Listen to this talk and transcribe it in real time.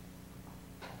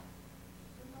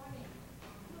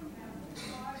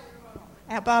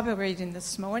Our Bible reading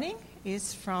this morning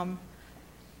is from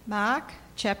Mark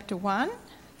chapter 1,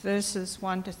 verses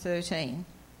 1 to 13.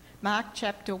 Mark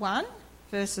chapter 1,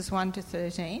 verses 1 to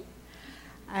 13.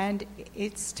 And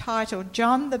it's titled,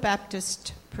 John the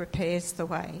Baptist Prepares the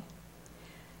Way.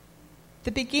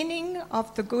 The beginning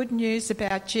of the good news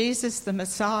about Jesus the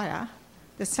Messiah,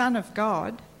 the Son of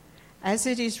God, as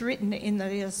it is written in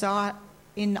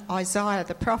Isaiah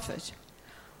the prophet.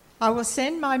 I will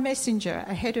send my messenger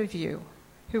ahead of you,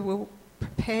 who will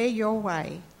prepare your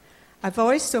way. A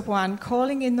voice of one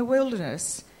calling in the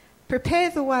wilderness, prepare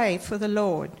the way for the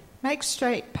Lord, make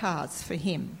straight paths for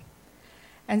him.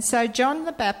 And so John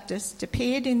the Baptist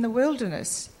appeared in the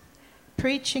wilderness,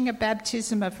 preaching a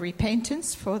baptism of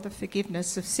repentance for the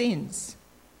forgiveness of sins.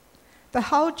 The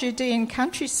whole Judean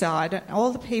countryside and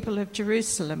all the people of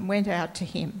Jerusalem went out to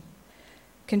him.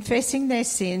 Confessing their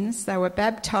sins, they were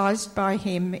baptised by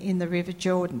him in the river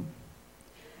Jordan.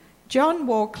 John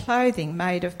wore clothing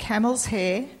made of camel's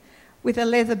hair with a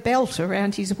leather belt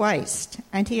around his waist,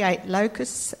 and he ate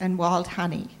locusts and wild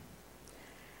honey.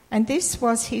 And this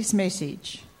was his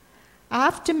message: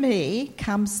 after me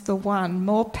comes the one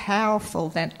more powerful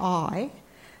than I,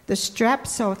 the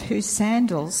straps of whose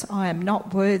sandals I am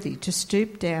not worthy to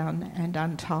stoop down and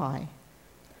untie.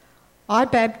 I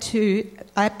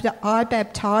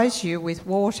baptize you with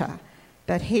water,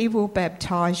 but he will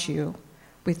baptize you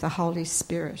with the Holy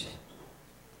Spirit.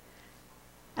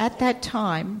 At that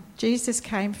time, Jesus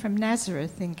came from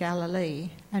Nazareth in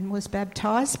Galilee and was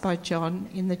baptized by John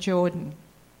in the Jordan.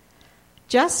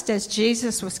 Just as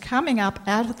Jesus was coming up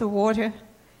out of the water,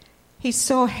 he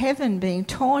saw heaven being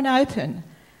torn open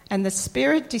and the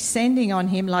Spirit descending on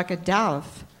him like a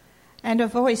dove, and a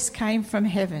voice came from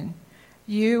heaven,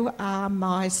 "You are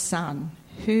my Son,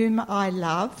 whom I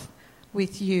love.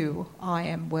 With you I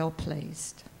am well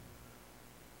pleased."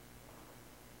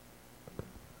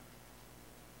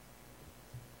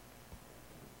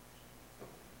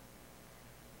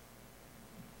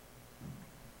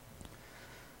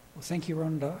 Well, thank you,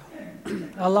 Rhonda.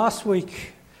 Last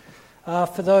week,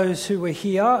 for those who were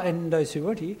here and those who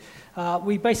weren't here,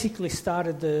 we basically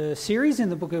started the series in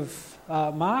the book of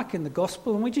Mark and the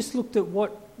Gospel, and we just looked at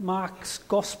what Mark's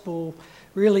Gospel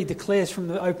really declares from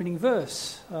the opening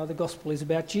verse. The Gospel is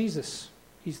about Jesus.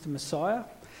 He's the Messiah,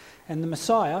 and the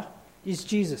Messiah is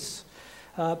Jesus.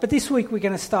 But this week we're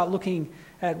going to start looking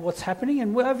at what's happening,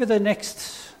 and over the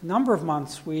next number of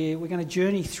months we're going to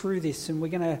journey through this, and we're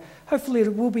going to, hopefully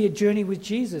it will be a journey with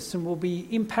Jesus, and we'll be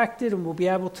impacted and we'll be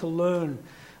able to learn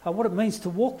what it means to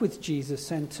walk with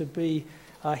Jesus and to be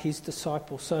his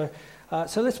disciple. So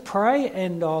let's pray,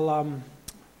 and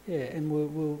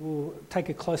we'll take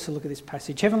a closer look at this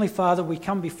passage. Heavenly Father, we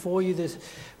come before you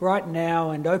right now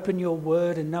and open your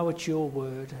word and know it's your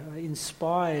word,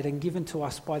 inspired and given to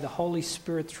us by the Holy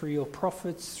Spirit through your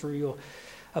prophets, through your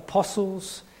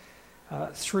apostles,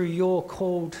 through your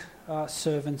called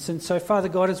servants. And so, Father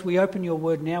God, as we open your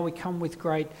word now, we come with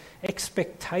great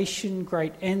expectation,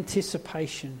 great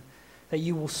anticipation that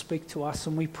you will speak to us.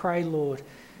 And we pray, Lord,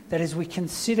 that as we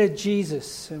consider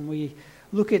Jesus and we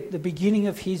look at the beginning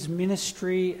of his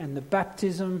ministry and the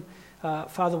baptism,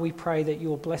 Father, we pray that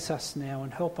you'll bless us now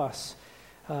and help us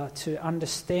to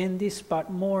understand this,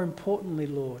 but more importantly,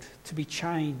 Lord, to be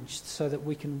changed so that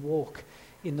we can walk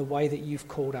in the way that you've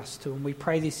called us to. And we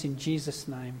pray this in Jesus'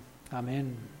 name.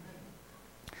 Amen.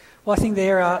 Well, I think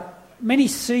there are many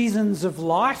seasons of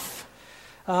life.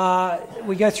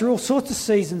 We go through all sorts of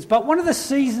seasons, but one of the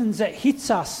seasons that hits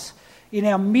us in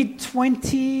our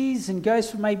mid-20s and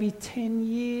goes for maybe 10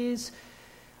 years,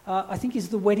 I think is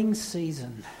the wedding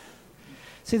season.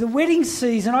 See, the wedding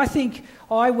season, I think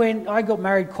I got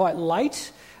married quite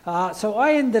late. So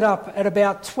I ended up at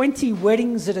about 20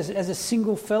 weddings as a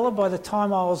single fella by the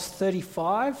time I was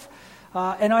 35.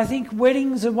 And I think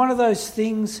weddings are one of those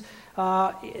things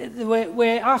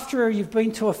where after you've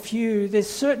been to a few, there's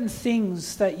certain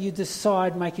things that you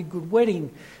decide make a good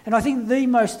wedding. And I think the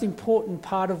most important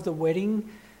part of the wedding,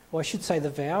 or I should say the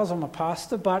vows, I'm a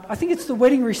pastor, but I think it's the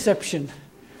wedding reception.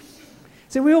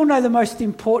 So we all know the most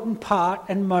important part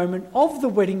and moment of the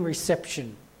wedding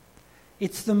reception.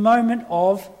 It's the moment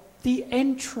of the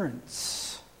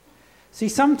entrance. See,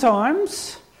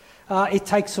 sometimes it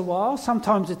takes a while.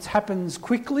 Sometimes it happens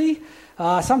quickly.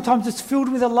 Sometimes it's filled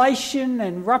with elation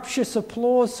and rapturous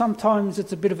applause. Sometimes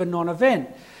it's a bit of a non-event.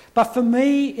 But for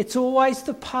me, it's always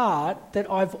the part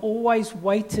that I've always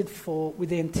waited for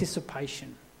with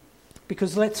anticipation.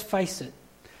 Because let's face it,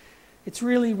 it's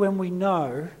really when we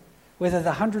know whether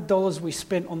the $100 we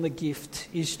spent on the gift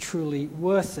is truly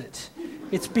worth it.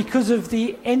 It's because of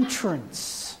the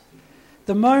entrance,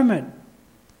 the moment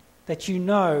that you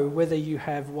know whether you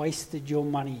have wasted your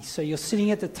money. So you're sitting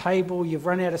at the table, you've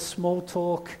run out of small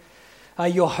talk,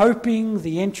 you're hoping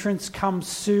the entrance comes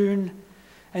soon,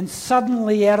 and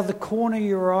suddenly out of the corner of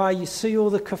your eye you see all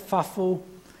the kerfuffle,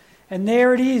 and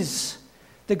there it is,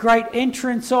 the great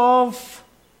entrance of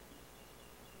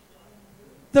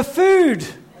the food.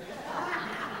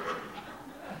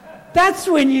 That's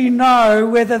when you know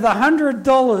whether the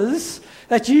 $100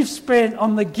 that you've spent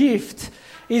on the gift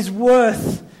is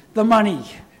worth the money.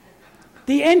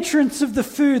 The entrance of the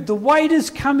food, the waiters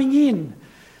coming in.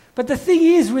 But the thing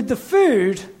is with the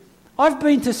food, I've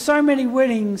been to so many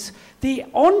weddings, the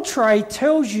entree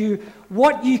tells you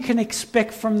what you can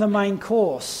expect from the main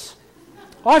course.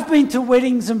 I've been to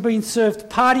weddings and been served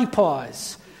party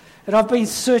pies, and I've been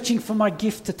searching for my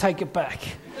gift to take it back.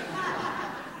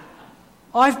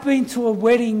 I've been to a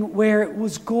wedding where it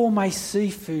was gourmet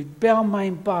seafood,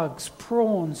 Balmain bugs,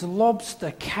 prawns,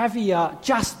 lobster, caviar,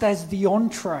 just as the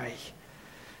entree.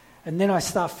 And then I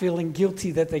start feeling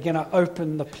guilty that they're going to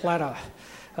open the platter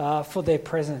for their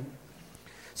present.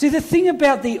 See, the thing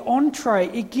about the entree,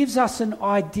 it gives us an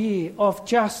idea of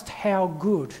just how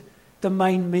good the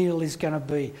main meal is going to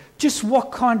be. Just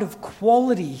what kind of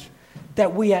quality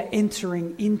that we are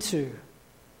entering into.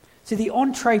 See, the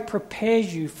entree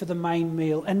prepares you for the main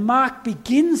meal. And Mark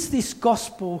begins this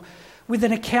gospel with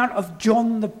an account of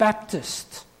John the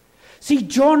Baptist. See,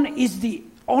 John is the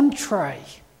entree.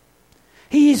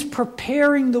 He is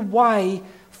preparing the way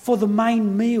for the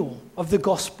main meal of the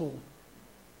gospel.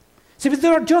 See,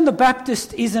 but John the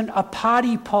Baptist isn't a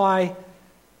party pie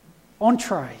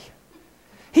entree.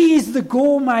 He is the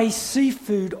gourmet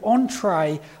seafood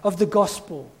entree of the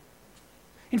gospel.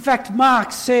 In fact,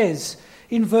 Mark says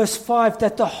in verse 5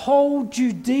 that the whole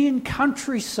Judean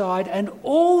countryside and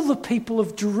all the people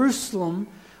of Jerusalem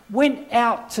went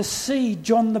out to see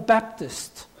John the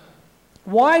Baptist.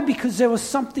 Why? Because there was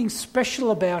something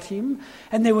special about him,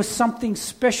 and there was something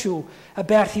special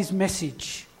about his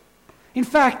message. In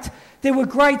fact, there were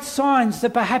great signs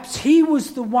that perhaps he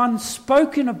was the one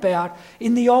spoken about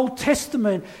in the Old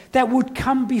Testament that would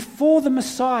come before the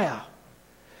Messiah,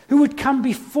 who would come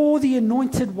before the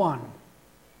Anointed One.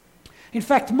 In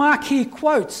fact, Mark here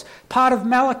quotes part of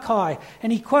Malachi,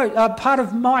 and he quotes part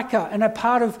of Micah and a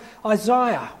part of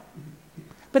Isaiah.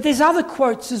 But there's other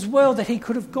quotes as well that he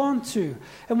could have gone to.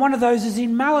 And one of those is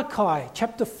in Malachi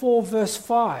chapter 4 verse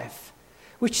 5,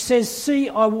 which says, "See,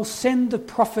 I will send the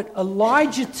prophet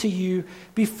Elijah to you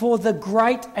before the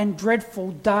great and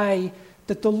dreadful day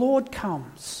that the Lord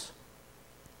comes."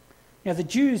 Now the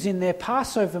Jews in their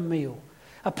Passover meal,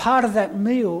 a part of that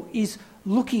meal is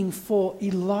looking for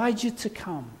Elijah to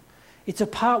come. It's a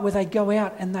part where they go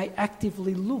out and they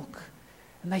actively look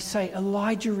and they say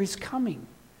Elijah is coming,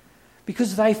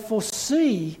 because they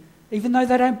foresee, even though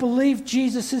they don't believe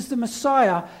Jesus is the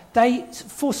Messiah, they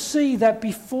foresee that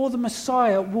before the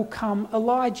Messiah will come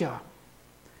Elijah.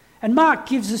 And Mark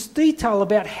gives us detail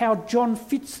about how John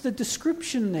fits the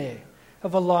description there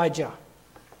of Elijah.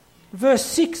 Verse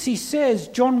 6, he says,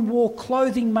 John wore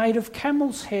clothing made of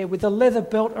camel's hair with a leather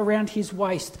belt around his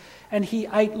waist, and he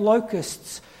ate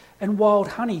locusts and wild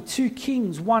honey. 2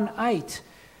 Kings 1:8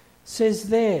 says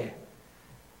there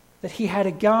that he had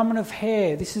a garment of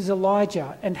hair, this is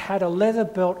Elijah, and had a leather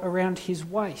belt around his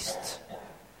waist.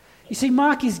 You see,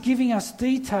 Mark is giving us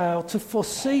detail to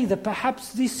foresee that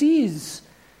perhaps this is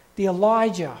the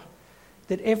Elijah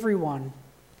that everyone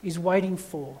is waiting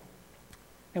for.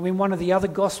 Now, in one of the other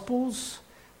Gospels,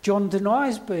 John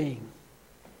denies being.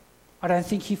 I don't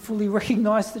think he fully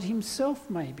recognised it himself,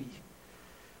 maybe.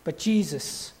 But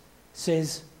Jesus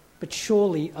says, but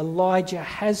surely Elijah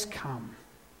has come.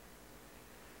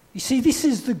 You see, this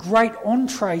is the great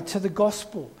entree to the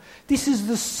gospel. This is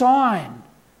the sign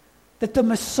that the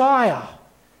Messiah,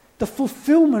 the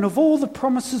fulfillment of all the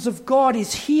promises of God,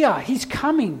 is here. He's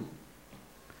coming.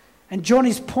 And John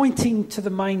is pointing to the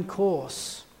main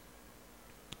course.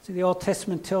 See, the Old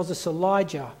Testament tells us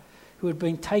Elijah, who had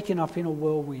been taken up in a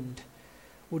whirlwind,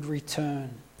 would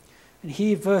return. And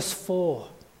here, verse 4.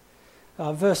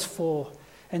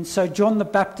 And so John the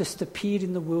Baptist appeared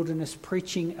in the wilderness,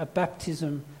 preaching a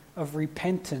baptism of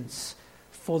repentance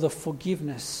for the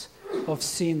forgiveness of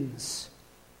sins.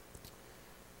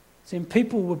 So when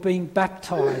people were being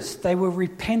baptized, they were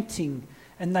repenting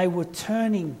and they were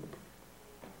turning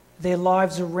their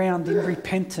lives around in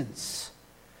repentance.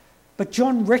 But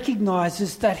John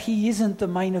recognises that he isn't the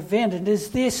main event, and as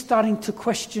they're starting to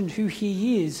question who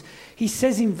he is, he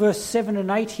says in verse 7 and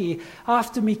 8 here,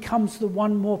 "After me comes the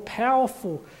one more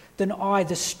powerful than I,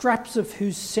 the straps of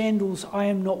whose sandals I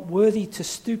am not worthy to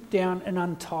stoop down and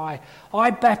untie.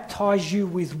 I baptize you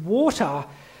with water,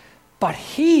 but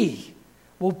he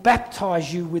will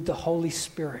baptize you with the Holy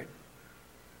Spirit.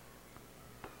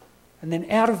 And then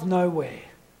out of nowhere,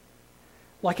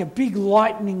 like a big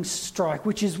lightning strike,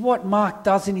 which is what Mark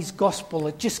does in his gospel,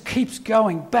 it just keeps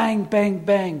going, bang, bang,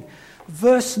 bang.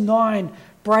 Verse 9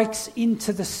 breaks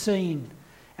into the scene,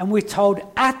 and we're told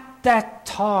at that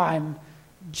time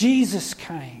Jesus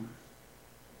came.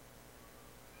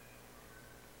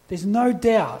 There's no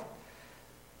doubt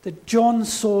that John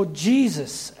saw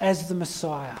Jesus as the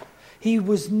Messiah. He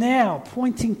was now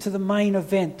pointing to the main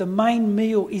event. The main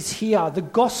meal is here. The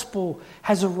gospel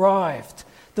has arrived.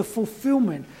 The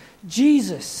fulfillment.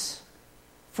 Jesus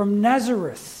from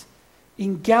Nazareth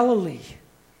in Galilee.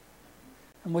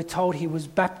 And we're told he was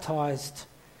baptized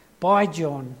by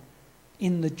John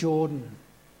in the Jordan.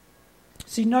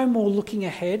 See, no more looking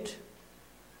ahead.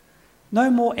 No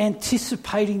more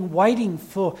anticipating, waiting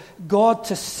for God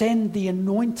to send the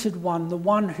anointed one, the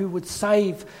one who would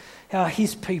save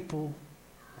his people.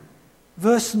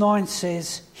 Verse 9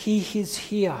 says, he is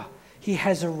here. He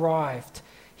has arrived.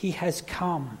 He has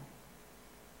come.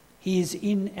 He is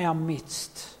in our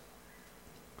midst.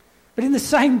 But in the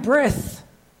same breath,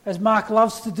 as Mark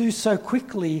loves to do so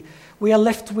quickly, we are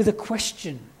left with a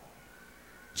question.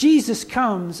 Jesus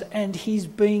comes and he's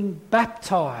being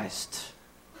baptized.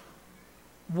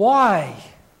 Why?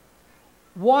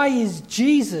 Why is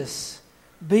Jesus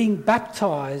being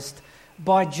baptized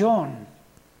by John?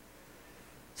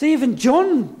 See, even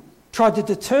John tried to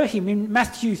deter him. In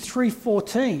Matthew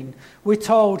 3:14, we're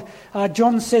told,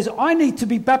 John says, I need to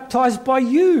be baptized by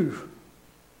you.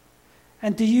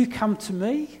 And do you come to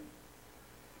me?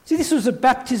 See, this was a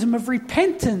baptism of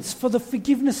repentance for the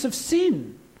forgiveness of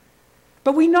sin.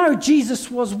 But we know Jesus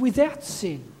was without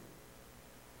sin.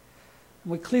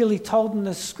 We're clearly told in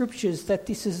the scriptures that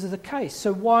this is the case.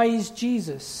 So why is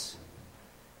Jesus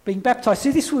being baptized? See,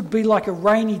 this would be like a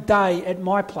rainy day at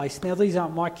my place. Now, these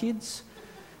aren't my kids,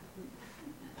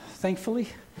 thankfully.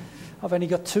 I've only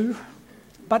got 2.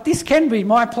 But this can be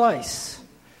my place.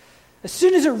 As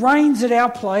soon as it rains at our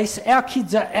place, our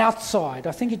kids are outside.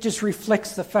 I think it just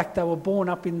reflects the fact they were born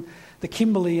up in the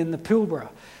Kimberley and the Pilbara.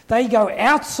 They go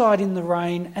outside in the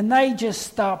rain and they just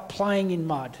start playing in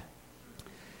mud.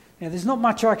 Now, there's not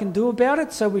much I can do about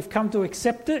it, so we've come to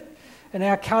accept it. And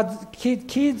our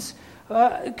kids,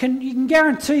 you can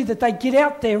guarantee that they get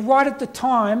out there right at the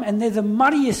time and they're the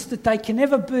muddiest that they can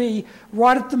ever be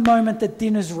right at the moment that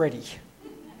dinner's ready.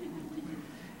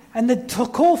 And the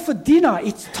call for dinner,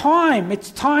 it's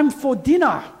time for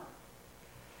dinner.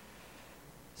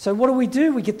 So what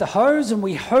do? We get the hose and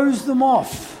we hose them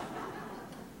off.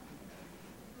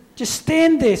 Just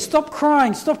stand there, stop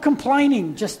crying, stop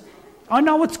complaining, I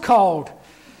know it's cold.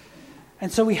 And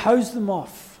so we hose them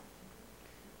off.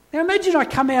 Now imagine I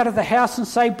come out of the house and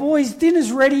say, boys,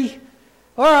 dinner's ready.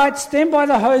 All right, stand by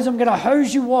the hose, I'm going to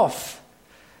hose you off.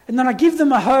 And then I give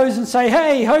them a hose and say,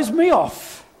 hey, hose me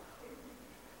off.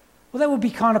 Well, that would be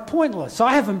kind of pointless.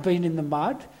 I haven't been in the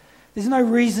mud. There's no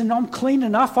reason. I'm clean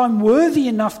enough. I'm worthy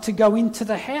enough to go into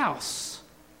the house.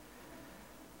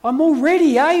 I'm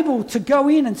already able to go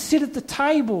in and sit at the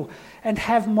table and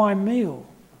have my meal.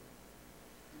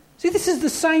 See, this is the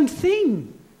same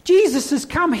thing. Jesus has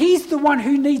come. He's the one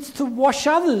who needs to wash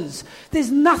others.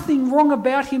 There's nothing wrong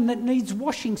about him that needs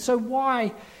washing. So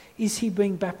why is he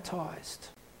being baptized?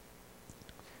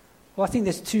 Well, I think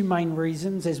there's 2 main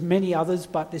reasons. There's many others,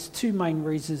 but there's 2 main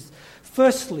reasons.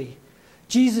 Firstly,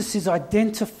 Jesus is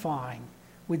identifying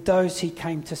with those he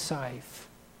came to save.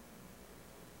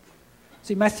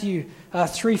 See, Matthew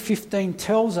 3:15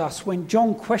 tells us when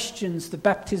John questions the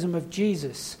baptism of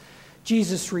Jesus,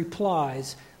 Jesus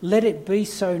replies, let it be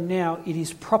so now. It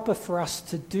is proper for us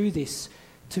to do this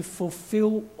to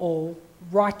fulfill all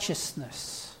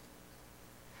righteousness.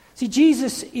 See,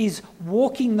 Jesus is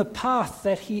walking the path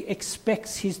that he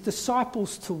expects his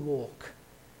disciples to walk.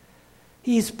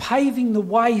 He is paving the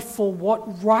way for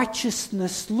what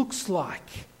righteousness looks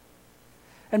like.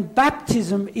 And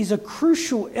baptism is a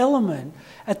crucial element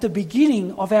at the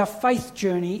beginning of our faith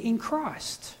journey in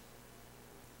Christ.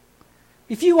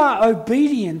 If you are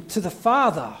obedient to the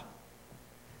Father,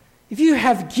 if you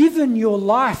have given your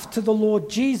life to the Lord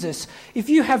Jesus, if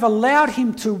you have allowed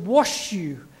him to wash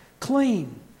you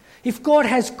clean, if God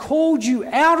has called you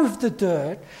out of the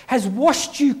dirt, has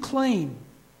washed you clean,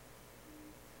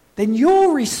 then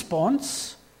your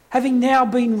response, having now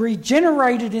been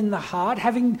regenerated in the heart,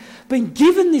 having been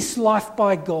given this life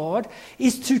by God,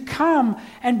 is to come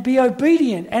and be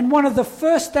obedient. And one of the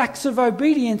first acts of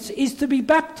obedience is to be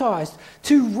baptized,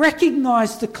 to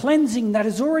recognize the cleansing that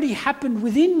has already happened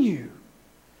within you.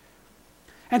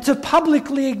 and to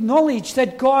publicly acknowledge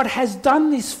that God has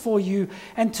done this for you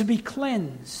and to be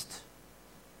cleansed.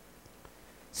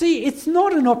 See, it's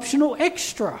not an optional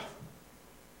extra.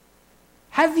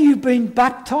 Have you been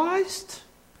baptized?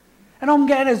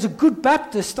 And as a good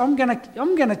Baptist, I'm going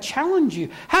to challenge you.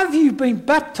 Have you been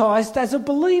baptized as a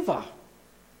believer?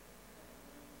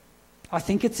 I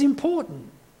think it's important.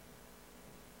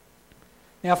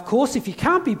 Now, of course, if you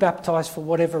can't be baptized for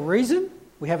whatever reason,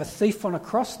 we have a thief on a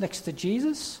cross next to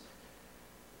Jesus.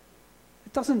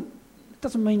 It doesn't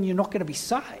mean you're not going to be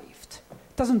saved.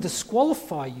 It doesn't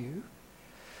disqualify you.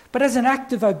 But as an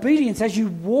act of obedience, as you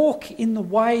walk in the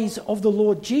ways of the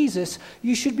Lord Jesus,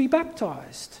 you should be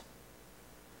baptized.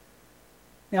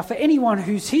 Now, for anyone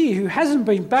who's here who hasn't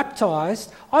been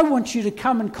baptized, I want you to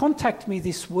come and contact me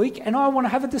this week, and I want to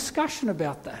have a discussion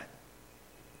about that.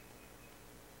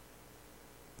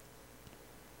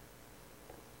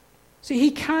 See,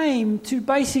 he came to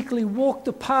basically walk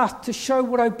the path to show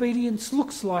what obedience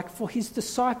looks like for his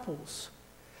disciples.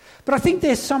 But I think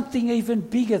there's something even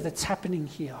bigger that's happening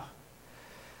here.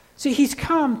 See, he's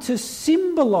come to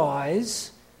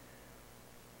symbolize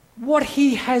what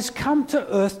he has come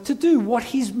to earth to do, what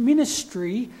his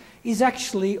ministry is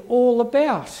actually all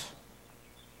about.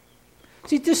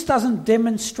 See, this doesn't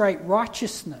demonstrate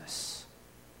righteousness.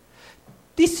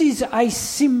 This is a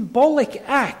symbolic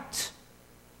act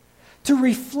to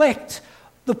reflect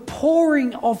the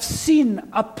pouring of sin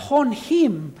upon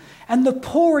him and the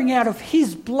pouring out of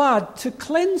his blood to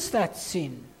cleanse that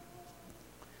sin.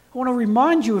 I want to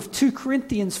remind you of 2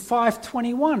 Corinthians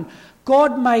 5:21.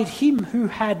 God made him who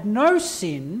had no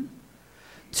sin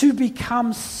to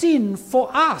become sin for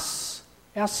us,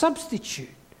 our substitute,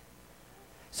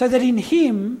 so that in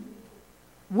him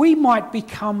we might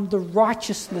become the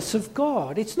righteousness of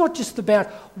God. It's not just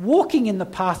about walking in the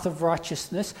path of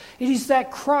righteousness. It is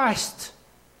that Christ,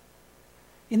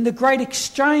 in the great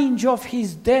exchange of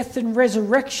his death and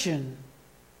resurrection,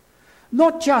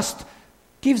 not just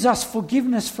gives us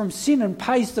forgiveness from sin and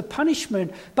pays the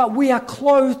punishment, but we are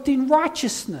clothed in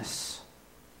righteousness.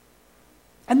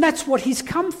 And that's what he's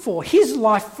come for. His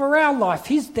life for our life,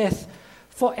 his death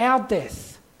for our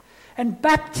death. And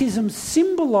baptism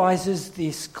symbolizes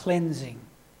this cleansing.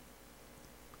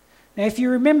 Now, if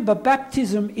you remember,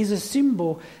 baptism is a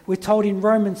symbol, we're told in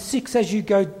Romans 6, as you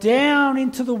go down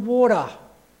into the water,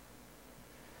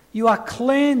 you are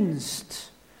cleansed.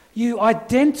 You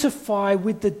identify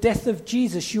with the death of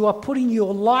Jesus. You are putting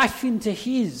your life into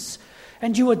his.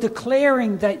 And you are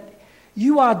declaring that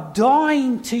you are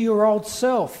dying to your old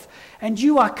self. And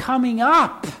you are coming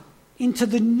up into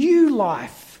the new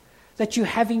life that you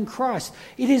have in Christ.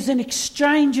 It is an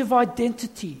exchange of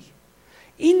identity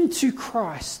into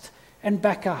Christ and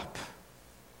back up.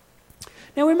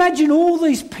 Now imagine all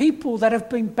these people that have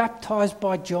been baptized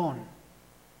by John.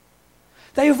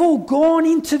 They have all gone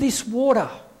into this water.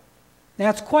 Now,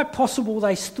 it's quite possible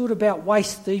they stood about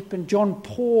waist deep and John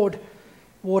poured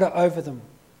water over them.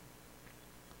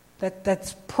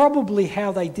 That's probably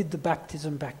how they did the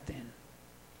baptism back then.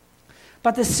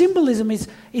 But the symbolism is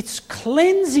it's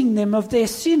cleansing them of their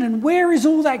sin. And where is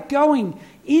all that going?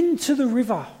 Into the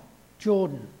river,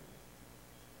 Jordan.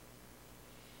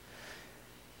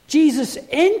 Jesus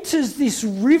enters this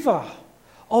river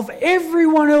of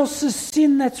everyone else's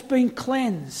sin that's been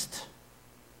cleansed.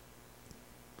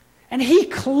 And he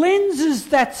cleanses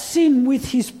that sin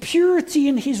with his purity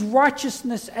and his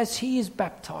righteousness as he is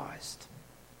baptized.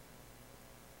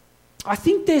 I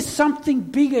think there's something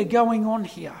bigger going on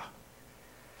here.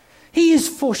 He is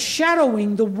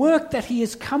foreshadowing the work that he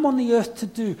has come on the earth to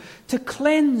do, to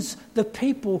cleanse the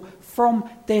people from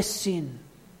their sin,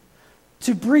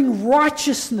 to bring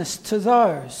righteousness to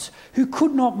those who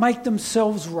could not make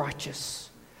themselves righteous,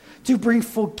 to bring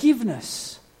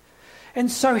forgiveness. And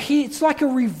so it's like a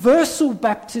reversal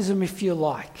baptism, if you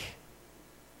like.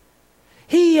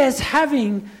 He is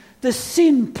having the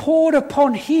sin poured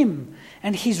upon him,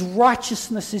 and his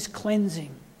righteousness is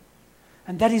cleansing.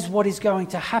 And that is what is going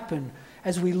to happen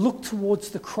as we look towards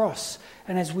the cross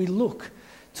and as we look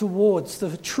towards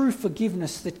the true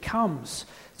forgiveness that comes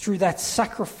through that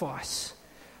sacrifice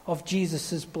of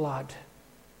Jesus' blood.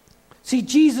 See,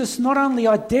 Jesus not only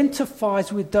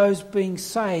identifies with those being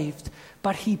saved,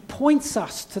 but he points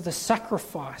us to the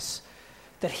sacrifice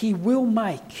that he will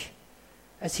make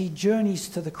as he journeys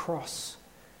to the cross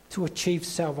to achieve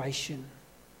salvation.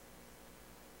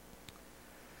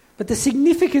 But the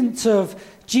significance of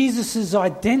Jesus'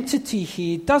 identity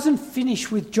here doesn't finish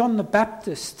with John the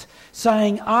Baptist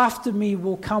saying, "After me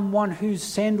will come one whose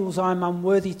sandals I am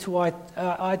unworthy to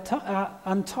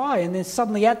untie." And then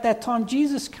suddenly at that time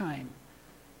Jesus came.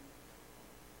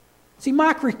 I See,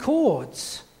 Mark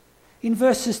records in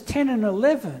verses 10 and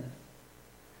 11,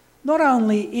 not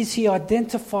only is he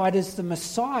identified as the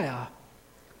Messiah,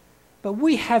 but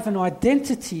we have an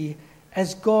identity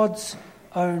as God's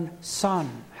own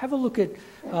Son. Have a look at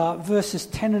verses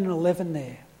 10 and 11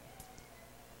 there.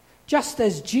 Just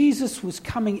as Jesus was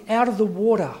coming out of the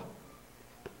water,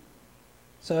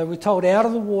 so we're told out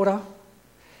of the water,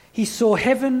 he saw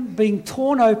heaven being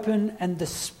torn open and the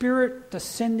Spirit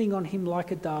descending on him like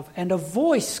a dove. And a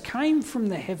voice came from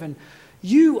the heaven,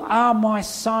 "You are my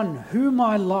Son, whom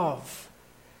I love.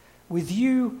 With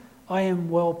you I am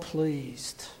well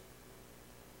pleased."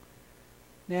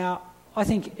 Now, I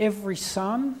think every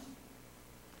son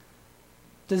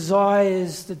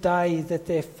desires the day that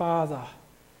their father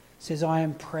says, "I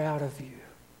am proud of you.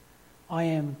 I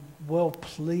am well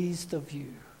pleased of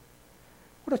you."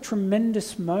 What a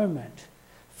tremendous moment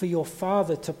for your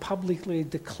father to publicly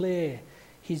declare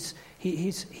his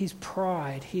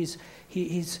pride, his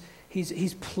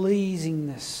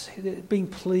pleasingness, being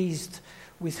pleased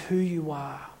with who you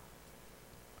are.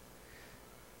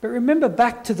 But remember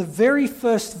back to the very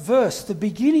first verse, the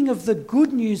beginning of the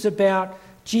good news about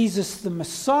Jesus the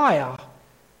Messiah,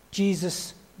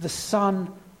 Jesus the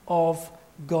Son of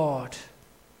God.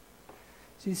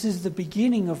 So this is the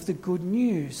beginning of the good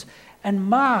news. And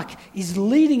Mark is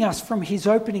leading us from his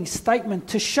opening statement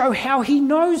to show how he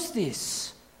knows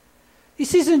this.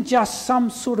 This isn't just some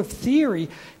sort of theory.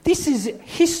 This is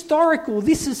historical.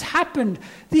 This has happened.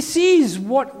 This is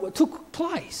what took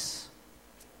place.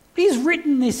 He's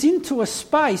written this into a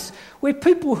space where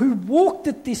people who walked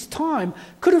at this time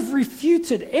could have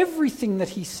refuted everything that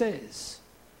he says.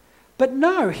 But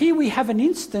no, here we have an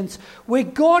instance where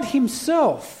God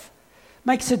himself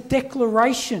makes a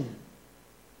declaration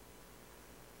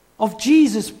of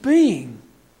Jesus being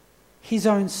his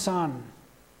own Son.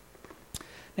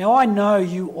 Now, I know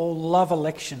you all love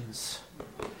elections.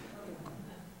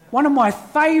 One of my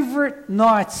favourite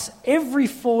nights every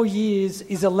 4 years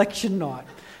is election night.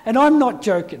 And I'm not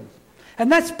joking.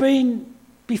 And that's been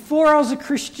before I was a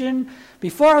Christian.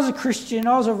 Before I was a Christian,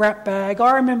 I was a rat bag.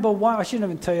 I remember I shouldn't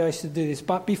even tell you I used to do this,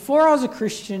 but before I was a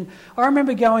Christian, I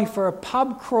remember going for a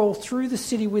pub crawl through the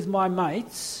city with my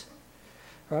mates.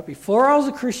 Right, before I was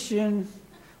a Christian,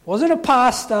 wasn't a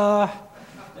pastor.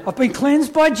 I've been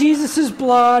cleansed by Jesus'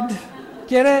 blood.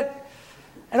 Get it?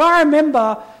 And I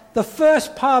remember the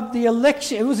first pub, the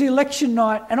election, it was the election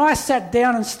night, and I sat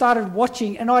down and started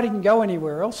watching, and I didn't go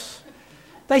anywhere else.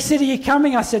 They said, "Are you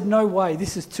coming?" I said, "No way,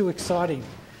 this is too exciting."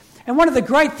 And one of the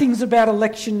great things about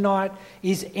election night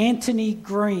is Anthony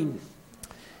Green.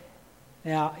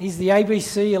 Now, he's the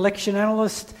ABC election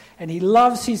analyst, and he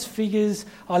loves his figures.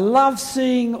 I love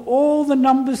seeing all the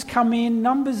numbers come in.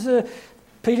 Numbers are...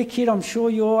 Peter Kidd, I'm sure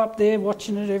you're up there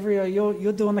watching it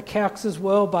you're doing the calcs as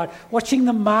well, but watching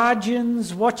the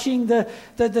margins, watching the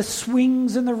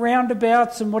swings and the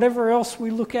roundabouts and whatever else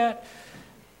we look at.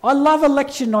 I love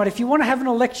election night. If you want to have an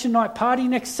election night party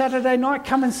next Saturday night,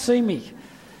 come and see me.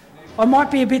 I might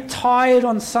be a bit tired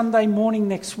on Sunday morning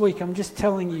next week, I'm just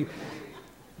telling you.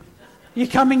 You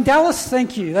coming, Dallas?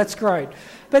 Thank you, that's great.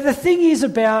 But the thing is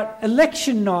about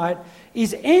election night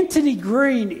is Anthony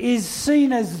Green is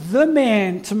seen as the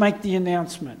man to make the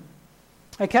announcement.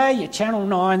 Okay, your Channel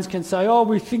 9s can say, "Oh,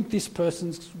 we think this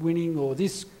person's winning or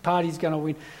this party's going to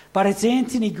win." But it's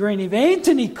Anthony Green. If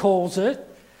Anthony calls it,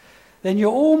 then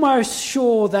you're almost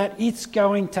sure that it's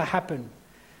going to happen.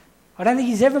 I don't think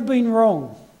he's ever been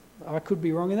wrong. I could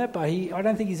be wrong in that, but I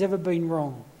don't think he's ever been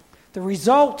wrong. The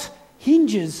result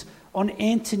hinges on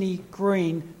Anthony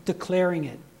Green declaring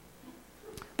it.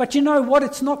 But you know what?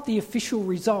 It's not the official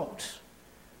result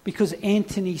because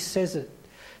Anthony says it.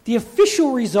 The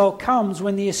official result comes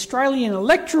when the Australian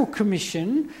Electoral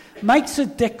Commission makes a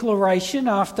declaration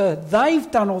after they've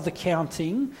done all the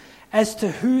counting as to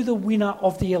who the winner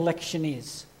of the election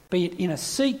is, be it in a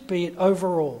seat, be it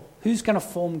overall, who's going to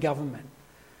form government.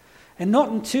 And not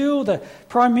until the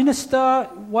Prime Minister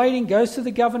goes to the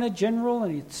Governor General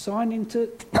and it's signed into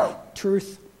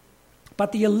truth.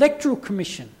 But the Electoral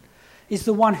Commission is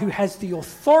the one who has the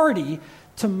authority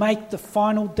to make the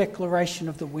final declaration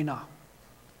of the winner.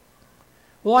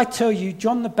 Well, I tell you,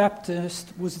 John the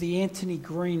Baptist was the Anthony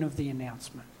Green of the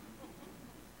announcement.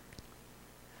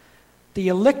 The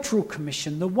Electoral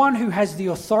Commission, the one who has the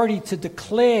authority to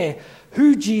declare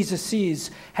who Jesus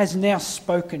is, has now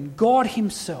spoken. God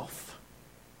himself.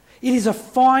 It is a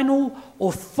final,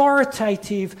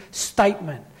 authoritative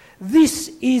statement. This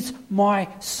is my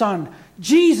Son.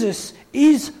 Jesus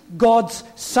is God's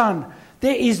Son.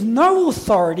 There is no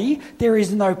authority, there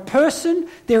is no person,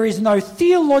 there is no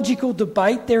theological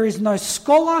debate, there is no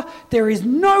scholar, there is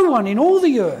no one in all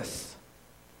the earth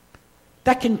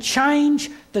that can change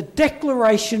the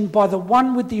declaration by the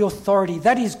one with the authority.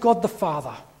 That is God the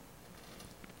Father.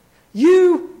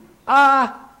 You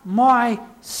are my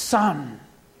son.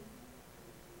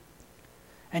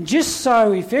 And just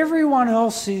so, if everyone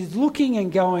else is looking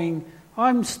and going,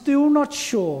 I'm still not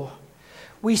sure,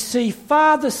 we see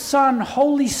Father, Son,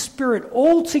 Holy Spirit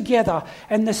all together,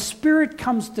 and the Spirit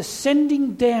comes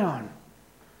descending down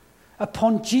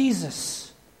upon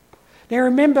Jesus. Now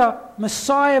remember,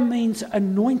 Messiah means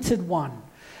anointed one.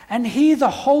 And here the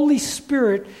Holy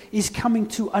Spirit is coming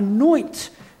to anoint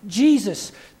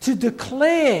Jesus, to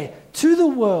declare to the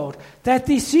world that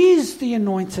this is the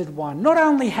anointed one. Not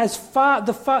only has God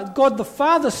the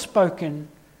Father spoken,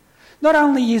 not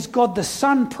only is God the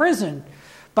Son present,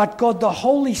 but God the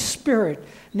Holy Spirit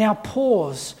now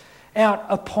pours out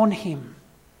upon him.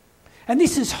 And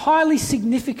this is highly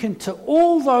significant to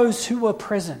all those who were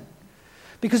present.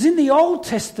 Because in the Old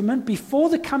Testament, before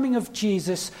the coming of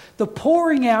Jesus, the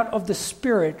pouring out of the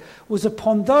Spirit was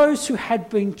upon those who had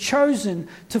been chosen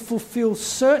to fulfill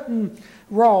certain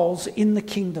roles in the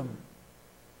kingdom.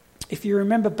 If you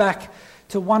remember back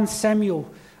to 1 Samuel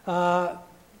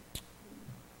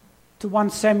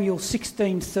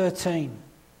 16:13,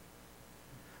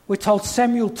 we're told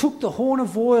Samuel took the horn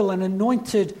of oil and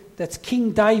anointed, that's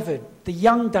King David, the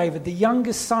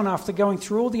youngest son after going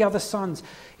through all the other sons,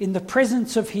 in the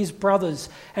presence of his brothers.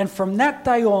 And from that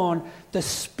day on, the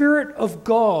Spirit of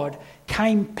God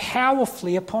came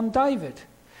powerfully upon David.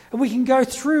 And we can go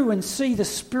through and see the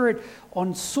Spirit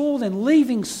on Saul, then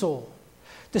leaving Saul.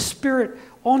 The Spirit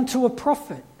onto a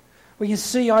prophet. We can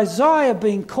see Isaiah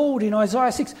being called in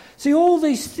Isaiah 6. See, all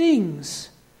these things,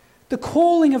 the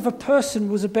calling of a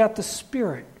person was about the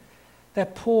Spirit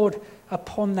that poured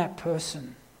upon that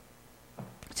person.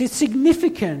 See, it's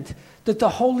significant that the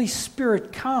Holy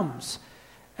Spirit comes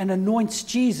and anoints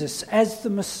Jesus as the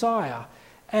Messiah,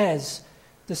 as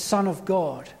the Son of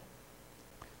God.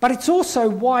 But it's also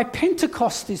why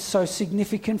Pentecost is so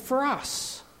significant for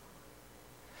us.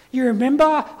 You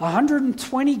remember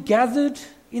 120 gathered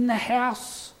in the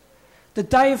house, the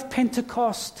day of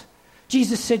Pentecost.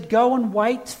 Jesus said, go and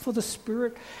wait for the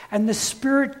Spirit. And the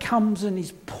Spirit comes and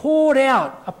is poured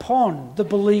out upon the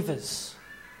believers.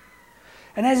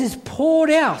 And as it's poured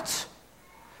out,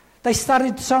 they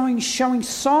started showing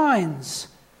signs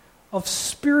of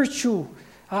spiritual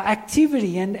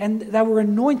activity, and they were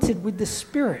anointed with the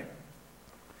Spirit.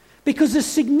 Because the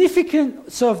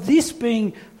significance of this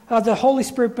being, the Holy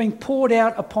Spirit being poured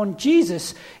out upon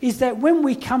Jesus, is that when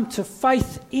we come to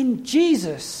faith in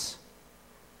Jesus,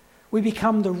 we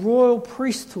become the royal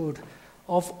priesthood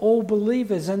of all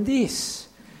believers. And this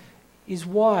is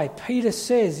why Peter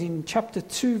says in chapter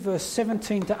 2, verse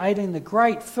 17 to 18, the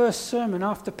great first sermon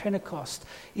after Pentecost,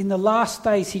 in the last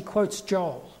days he quotes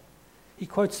Joel. He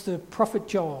quotes the prophet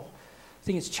Joel. I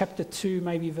think it's chapter 2,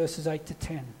 maybe verses 8 to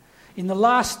 10. In the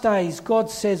last days, God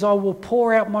says, I will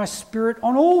pour out my Spirit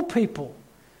on all people.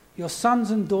 Your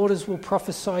sons and daughters will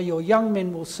prophesy, your young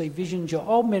men will see visions, your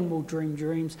old men will dream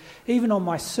dreams. Even on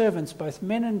my servants, both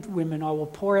men and women, I will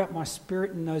pour out my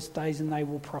Spirit in those days and they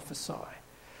will prophesy.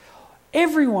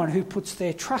 Everyone who puts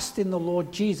their trust in the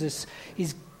Lord Jesus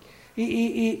is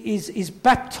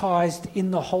baptized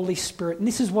in the Holy Spirit. And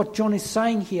this is what John is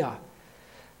saying here.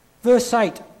 Verse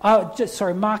 8,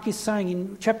 Mark is saying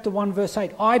in chapter 1, verse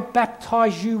 8, I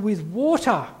baptize you with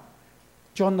water,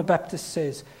 John the Baptist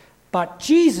says, but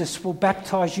Jesus will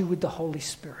baptize you with the Holy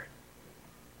Spirit.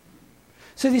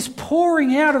 So this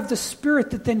pouring out of the Spirit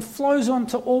that then flows on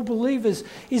to all believers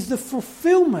is the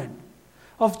fulfillment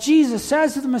of Jesus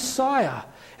as the Messiah.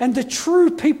 And the true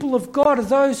people of God are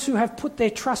those who have put their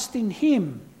trust in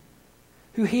Him,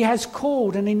 who He has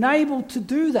called and enabled to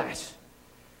do that.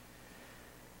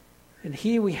 And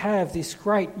here we have this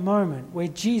great moment where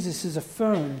Jesus is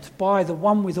affirmed by the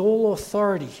one with all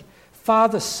authority,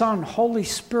 Father, Son, Holy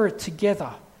Spirit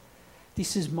together.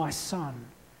 This is my Son,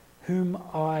 whom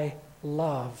I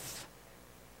love.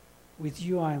 With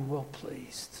you I am well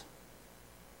pleased.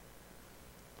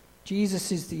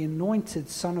 Jesus is the anointed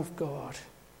Son of God.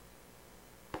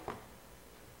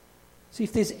 See,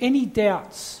 if there's any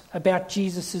doubts about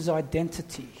Jesus'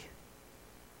 identity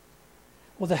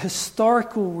or the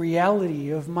historical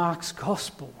reality of Mark's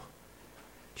gospel,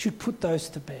 should put those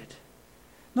to bed.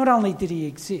 Not only did he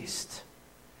exist,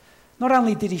 not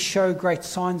only did he show great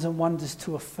signs and wonders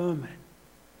to affirm it,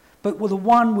 but the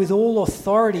one with all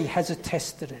authority has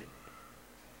attested it.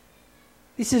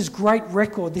 This is great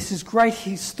record. This is great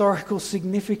historical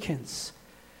significance.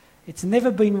 It's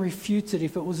never been refuted.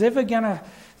 If it was ever going to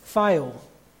fail,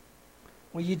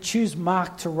 well, you'd choose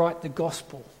Mark to write the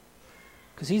gospel,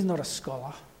 because he's not a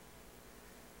scholar.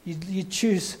 You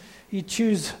choose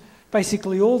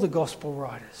basically all the gospel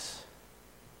writers.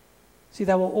 See,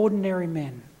 they were ordinary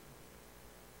men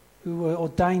who were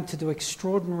ordained to do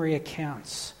extraordinary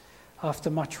accounts after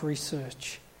much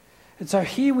research. And so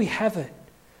here we have it.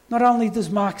 Not only does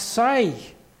Mark say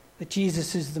that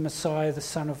Jesus is the Messiah, the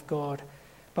Son of God,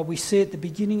 but we see at the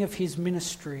beginning of his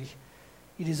ministry,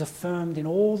 it is affirmed in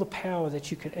all the power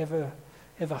that you could ever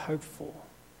hope for.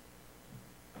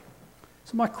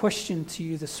 So my question to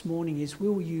you this morning is,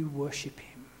 will you worship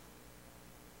him?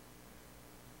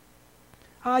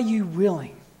 Are you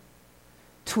willing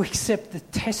to accept the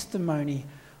testimony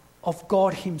of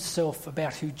God himself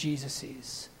about who Jesus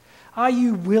is? Are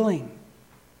you willing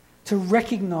to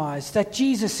recognize that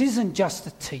Jesus isn't just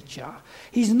a teacher?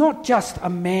 He's not just a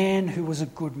man who was a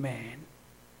good man.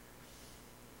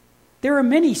 There are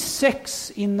many sects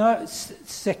in the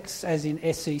sects, as in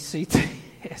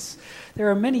S-E-C-T-S. There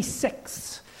are many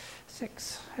sects.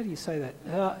 How do you say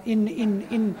that?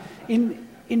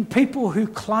 In people who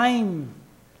claim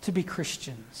to be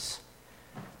Christians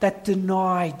that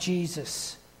deny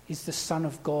Jesus is the Son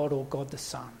of God or God the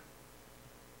Son.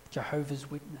 Jehovah's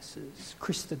Witnesses,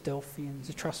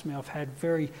 Christadelphians. Trust me, I've had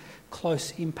very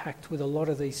close impact with a lot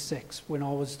of these sects when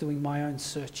I was doing my own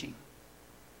searching.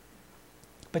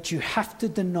 But you have to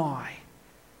deny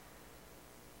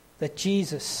that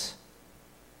Jesus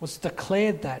was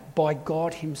declared that by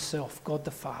God himself, God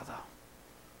the Father.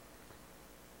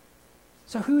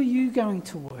 So who are you going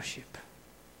to worship?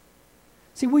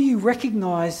 See, will you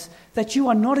recognise that you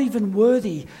are not even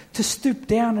worthy to stoop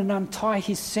down and untie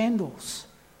his sandals?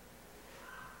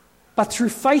 But through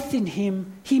faith in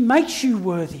him, he makes you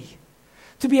worthy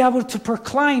to be able to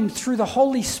proclaim through the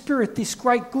Holy Spirit this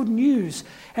great good news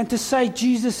and to say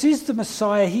Jesus is the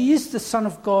Messiah, he is the Son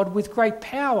of God with great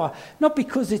power, not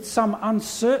because it's some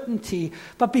uncertainty,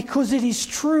 but because it is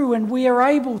true and we are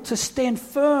able to stand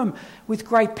firm with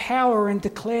great power and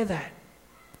declare that.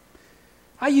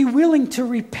 Are you willing to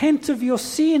repent of your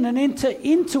sin and enter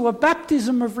into a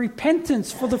baptism of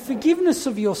repentance for the forgiveness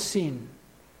of your sin?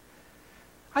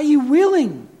 Are you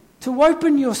willing to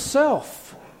open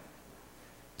yourself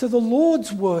to the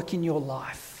Lord's work in your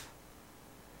life?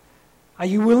 Are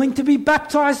you willing to be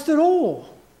baptized at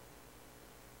all?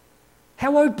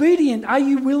 How obedient are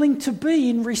you willing to be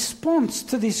in response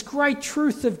to this great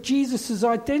truth of Jesus'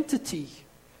 identity?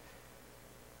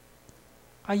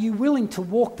 Are you willing to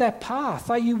walk that path?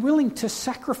 Are you willing to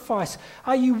sacrifice?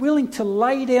 Are you willing to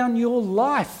lay down your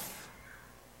life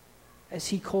as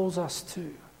he calls us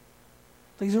to?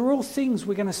 These are all things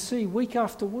we're going to see week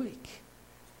after week.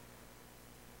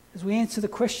 As we answer the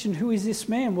question, who is this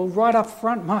man? Well, right up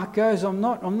front, Mark goes, I'm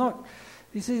not,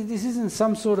 this isn't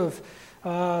some sort of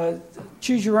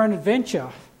choose your own adventure.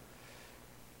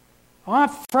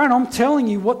 Up front, I'm telling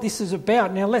you what this is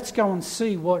about. Now let's go and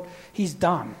see what he's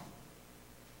done.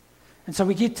 And so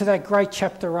we get to that great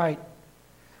chapter 8,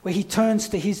 where he turns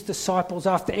to his disciples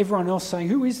after everyone else saying,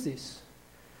 who is this?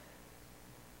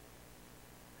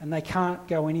 And they can't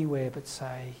go anywhere but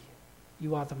say,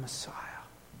 you are the Messiah.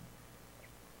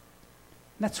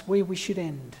 And that's where we should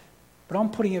end. But I'm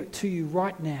putting it to you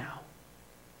right now.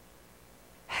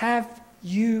 Have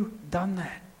you done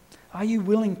that? Are you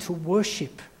willing to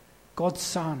worship God's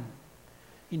Son,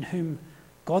 in whom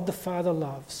God the Father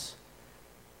loves,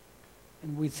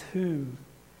 and with whom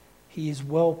he is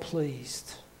well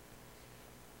pleased?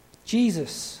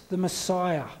 Jesus, the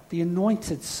Messiah, the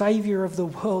anointed Saviour of the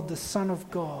world, the Son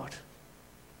of God.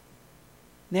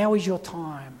 Now is your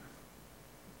time.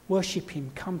 Worship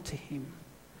him, come to him.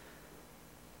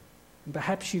 And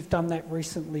perhaps you've done that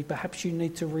recently. Perhaps you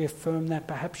need to reaffirm that.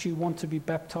 Perhaps you want to be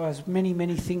baptised. Many,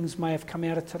 many things may have come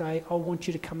out of today. I want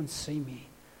you to come and see me.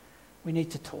 We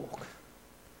need to talk.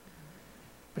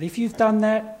 But if you've done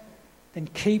that, then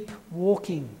keep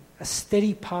walking a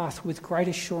steady path with great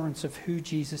assurance of who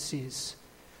Jesus is,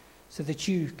 so that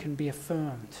you can be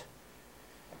affirmed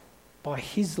by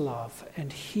his love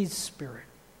and his Spirit,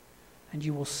 and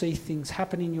you will see things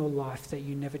happen in your life that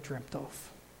you never dreamt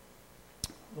of.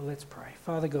 Well, let's pray.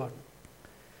 Father God,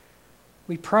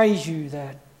 we praise you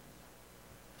that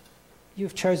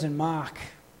you've chosen Mark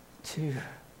to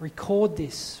record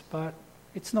this, but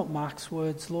it's not Mark's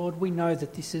words, Lord. We know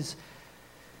that this is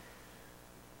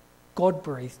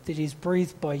God-breathed. It is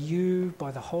breathed by you,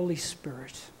 by the Holy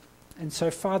Spirit. And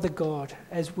so, Father God,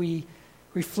 as we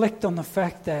reflect on the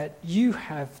fact that you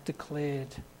have declared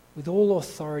with all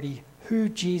authority who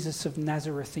Jesus of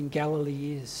Nazareth in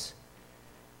Galilee is,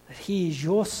 that he is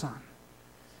your Son.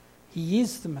 He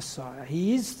is the Messiah.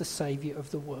 He is the Saviour of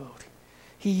the world.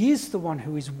 He is the one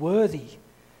who is worthy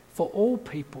for all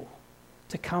people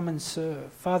to come and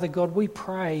serve. Father God, we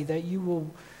pray that you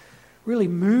will really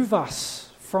move us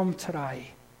from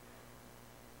today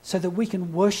so that we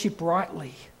can worship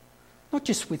rightly, not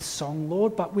just with song,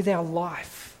 Lord, but with our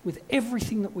life, with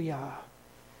everything that we are.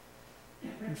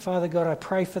 And Father God, I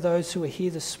pray for those who are here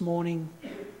this morning,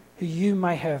 who you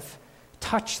may have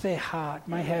touched their heart,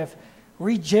 may have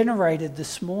regenerated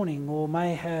this morning, or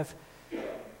may have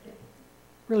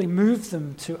really moved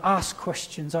them to ask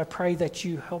questions. I pray that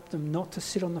you help them not to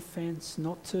sit on the fence,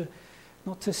 not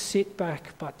to sit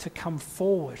back, but to come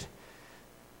forward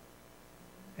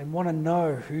and want to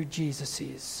know who Jesus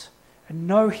is, and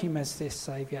know him as their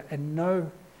Saviour, and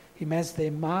know him as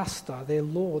their Master, their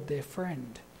Lord, their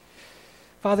friend.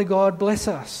 Father God, bless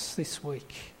us this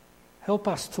week. Help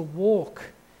us to walk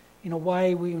in a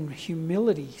way in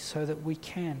humility so that we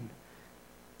can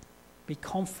be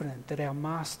confident that our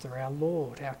Master, our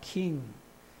Lord, our King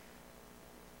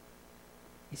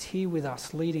is here with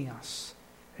us, leading us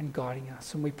and guiding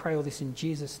us. And we pray all this in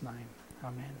Jesus' name.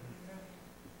 Amen.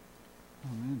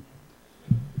 Amen.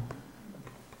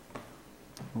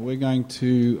 Well, we're going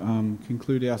to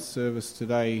conclude our service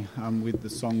today with the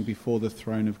song Before the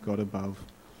Throne of God Above.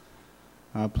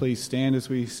 Please stand as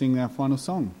we sing our final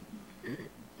song.